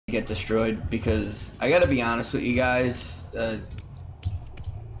get destroyed because I gotta be honest with you guys,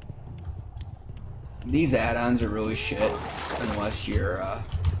 these add-ons are really shit unless you're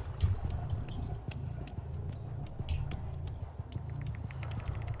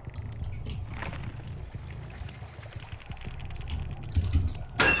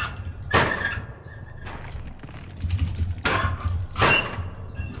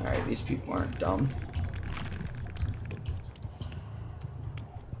alright, these people aren't dumb.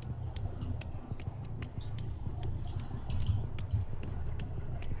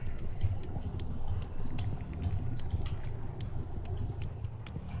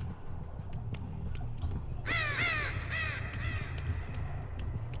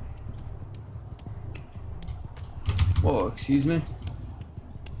 Whoa, excuse me?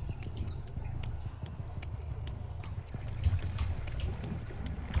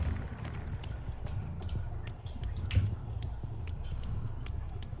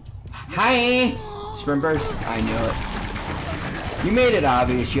 Hi! Sprint burst? I knew it. You made it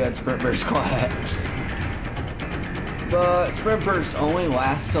obvious you had sprint burst class. But sprint burst only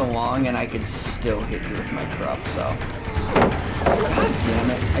lasts so long and I can still hit you with my corrupt, so. God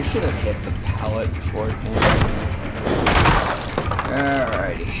damn it. I should have hit the pallet before it came.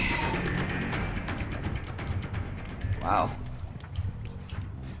 Alrighty. Wow.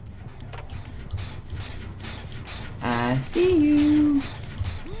 I see you.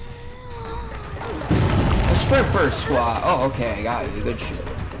 A sprint burst squad. Oh, okay, I got you. Good shit.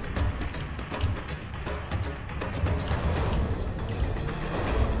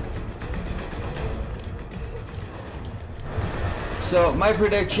 So my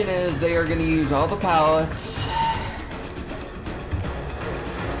prediction is they are going to use all the pallets.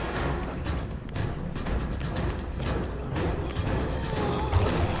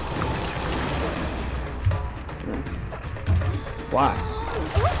 Why?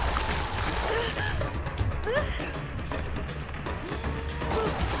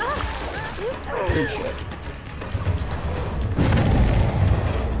 Good shit.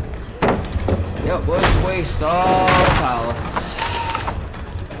 Yep, let's waste all the pallets.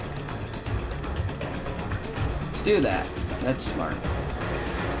 Let's do that. That's smart.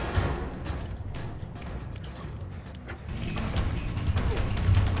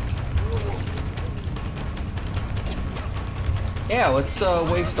 Yeah, let's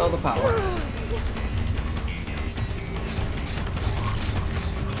waste all the pallets.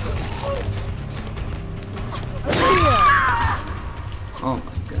 Oh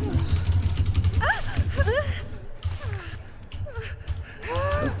my goodness.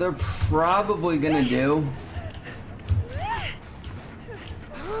 What they're probably gonna do.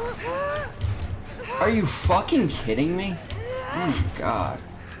 Are you fucking kidding me? Oh my god.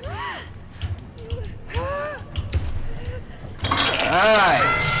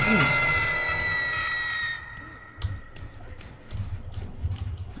 Alright, Jesus.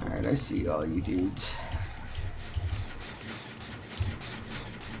 Alright, I see all you dudes.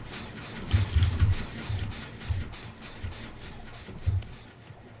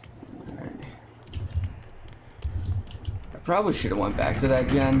 Probably should have went back to that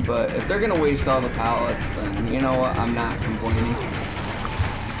gen, but if they're gonna waste all the pallets, then you know what? I'm not complaining.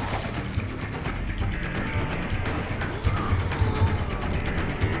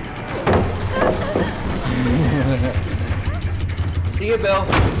 See you, Bill.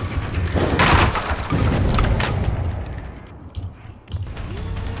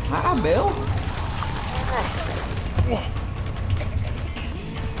 Hi, Bill.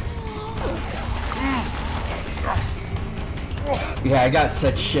 Yeah, I got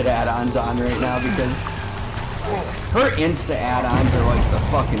such shit add-ons on right now because her insta add-ons are like the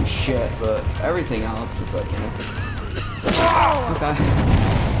fucking shit, but everything else is like, okay.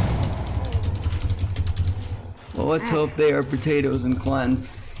 Well, let's hope they are potatoes and cleanse.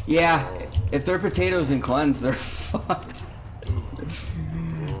 Yeah, if they're potatoes and cleanse, they're fucked.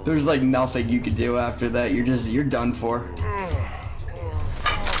 There's like nothing you can do after that. You're done for.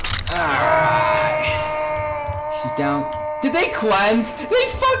 Alright. She's down. Did they cleanse? They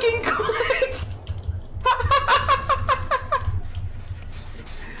fucking cleansed!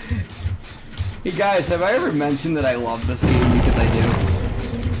 Hey guys, have I ever mentioned that I love this game? Because I do.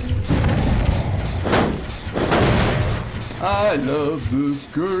 I love this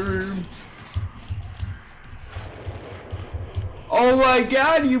game. Oh my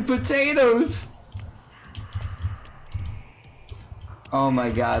god, you potatoes! Oh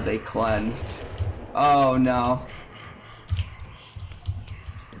my god, they cleansed. Oh no.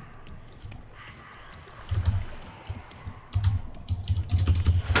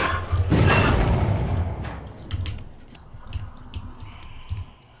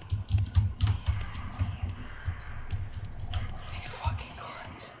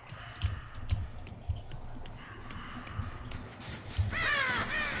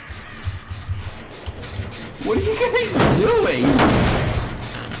 What are you guys doing?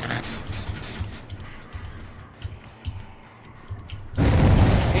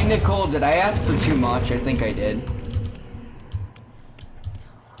 Hey Nicole, did I ask for too much? I think I did.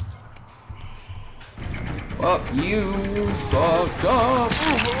 Oh, you fucked up.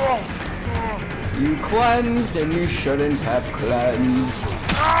 You cleansed and you shouldn't have cleansed.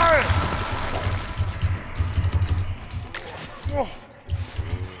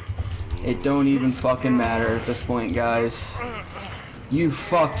 It don't even fucking matter at this point, guys. You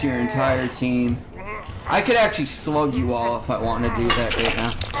fucked your entire team. I could actually slug you all if I want to do that right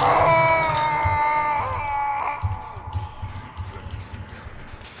now.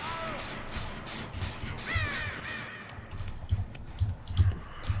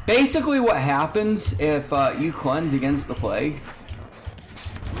 Basically what happens if you cleanse against the plague.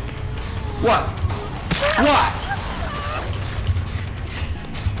 What? What?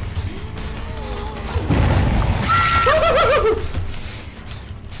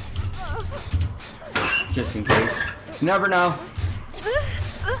 Just in case. You never know.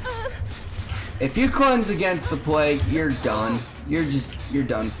 If you cleanse against the plague, you're done. You're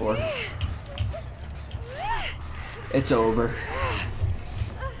done for. It's over.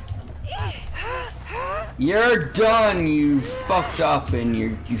 You're done, you fucked up and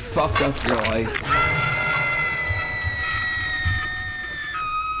you fucked up your life.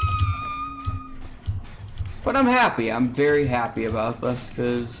 But I'm happy. I'm very happy about this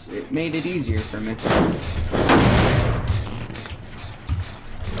because it made it easier for me.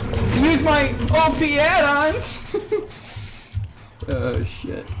 To use my OP add-ons! Oh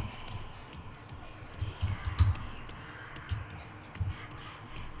shit.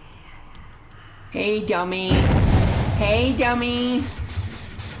 Hey dummy. Hey dummy.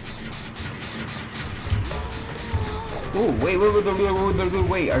 Oh, wait,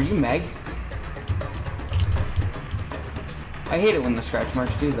 are you Meg? I hate it when the scratch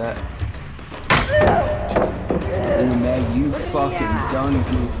marks do that. Oh, Meg, you fucking done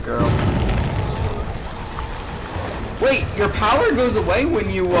goof, girl. Wait, your power goes away when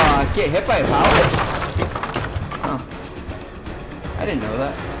you get hit by a power? Oh. I didn't know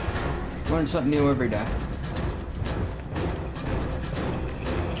that. Learn something new every day.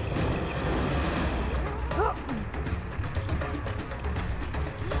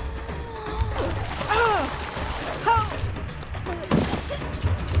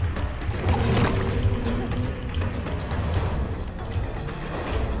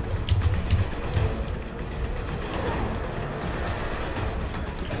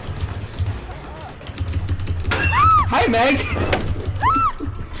 Hi, Meg!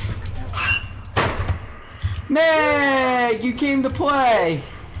 Meg, you came to play!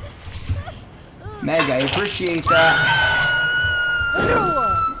 Meg, I appreciate that.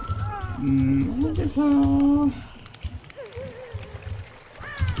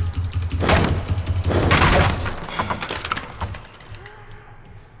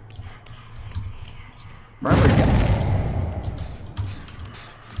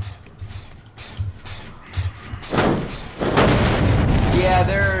 Yeah,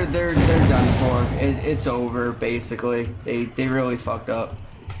 they're done for. It's over, basically. They really fucked up.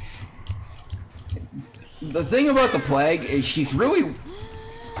 The thing about the plague is she's really...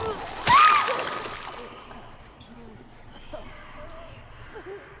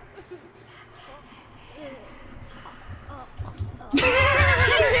 The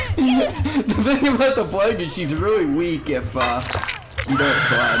thing about the plague is she's really weak if you don't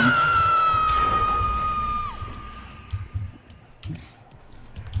cleanse.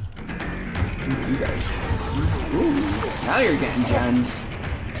 You guys. Ooh, now you're getting gens.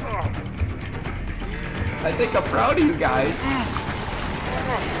 I think I'm proud of you guys.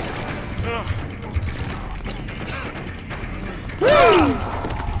 Woo!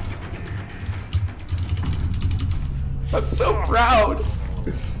 I'm so proud.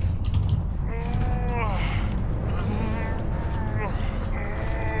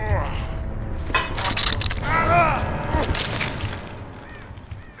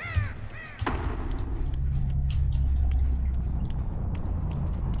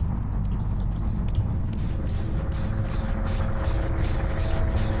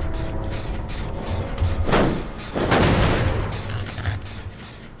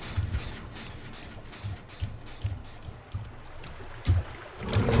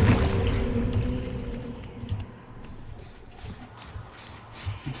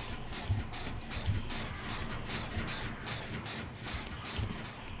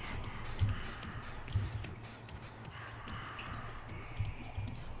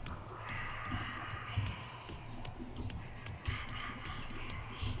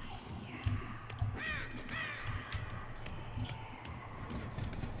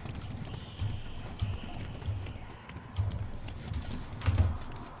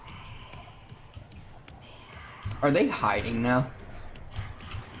 Are they hiding now?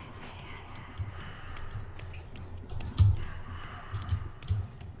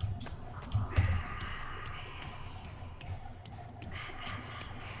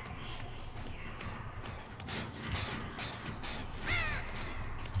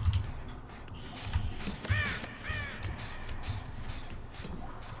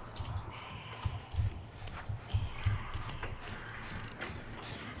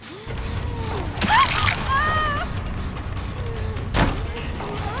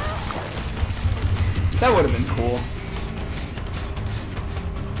 That would have been cool.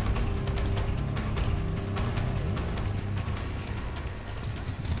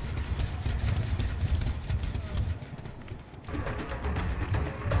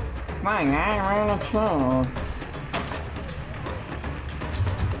 My guy ran a tunnel.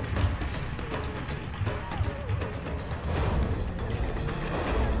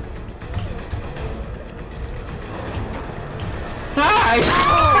 Hi!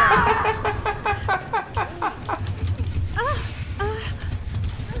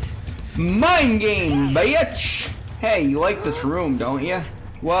 Mind game, bitch! Hey, you like this room, don't you?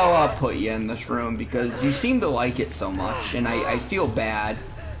 Well, I'll put you in this room because you seem to like it so much, and I feel bad.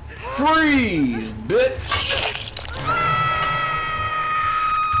 Freeze, bitch!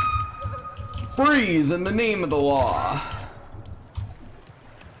 Freeze in the name of the law.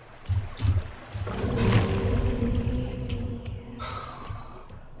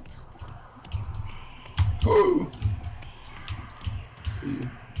 Ooh. Let's see.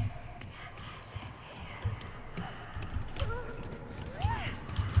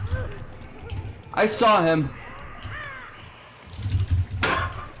 I saw him.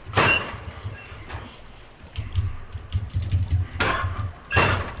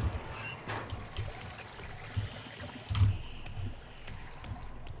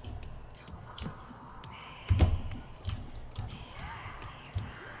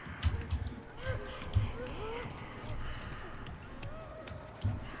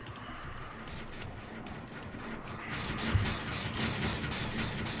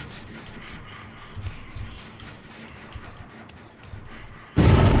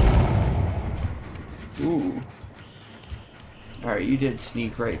 Ooh. Alright, you did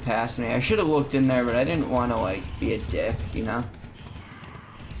sneak right past me. I should have looked in there, but I didn't want to, like, be a dick, you know?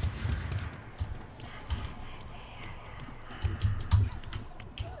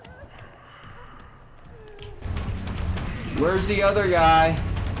 Where's the other guy?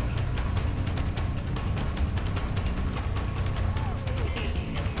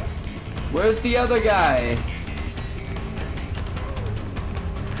 Where's the other guy?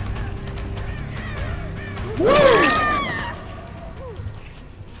 Woo!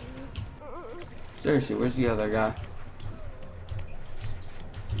 Seriously, where's the other guy?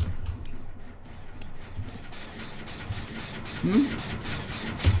 Hmm?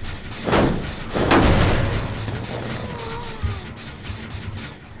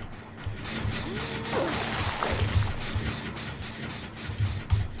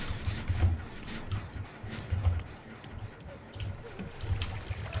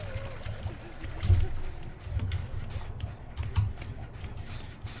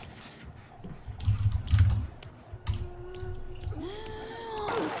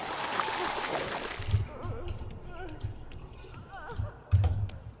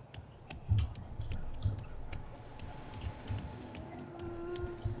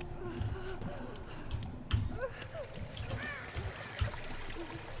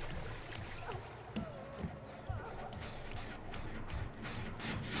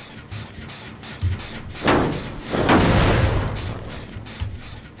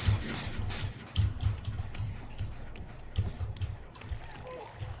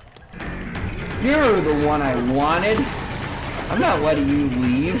 You're the one I wanted. I'm not letting you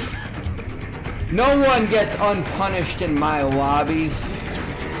leave. No one gets unpunished in my lobbies.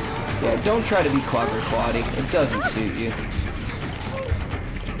 Yeah, don't try to be clever, Claudia. It doesn't suit you.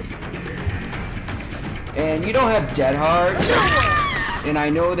 And you don't have Dead Hard. And I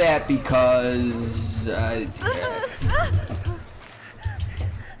know that because... I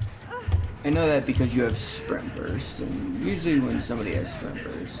know that because you have Sprint Burst. And usually when somebody has Sprint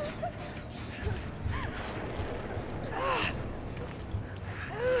Burst...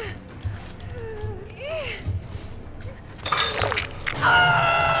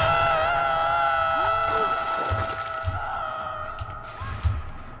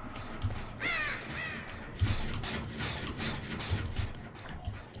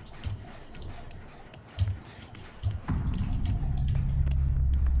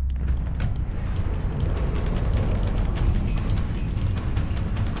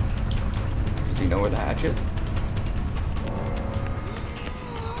 So you know where the hatch is?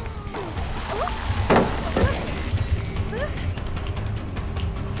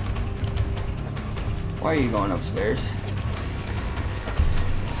 Why are you going upstairs?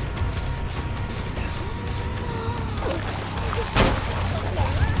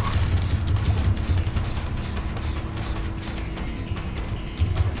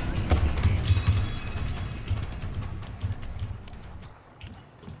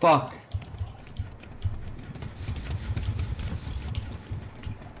 Fuck.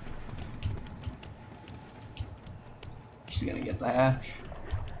 She's gonna get the hatch.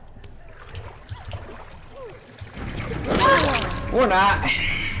 Or not.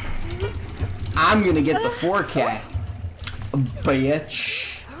 I'm gonna get the 4K.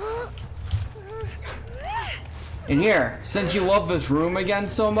 Bitch. And here, since you love this room again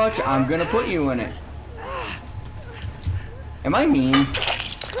so much, I'm gonna put you in it. Am I mean?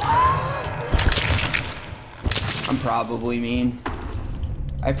 I'm probably mean.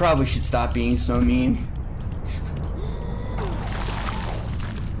 I probably should stop being so mean.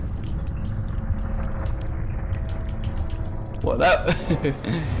 Well, that...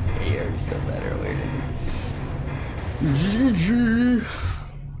 You already said that earlier, didn't you? GG.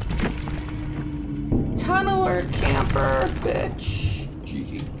 Tunneler camper, bitch.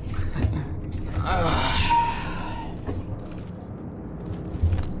 GG.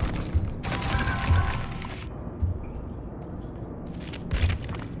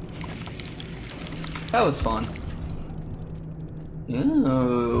 That was fun.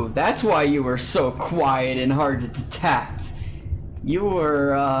 Ooh, that's why you were so quiet and hard to detect. You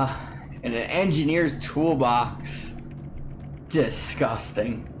were, in an engineer's toolbox.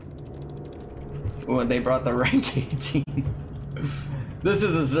 Disgusting. When they brought the rank 18. This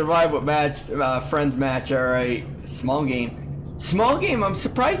is a survival match, friends match, alright. Small game. Small game, I'm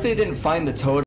surprised they didn't find the totem.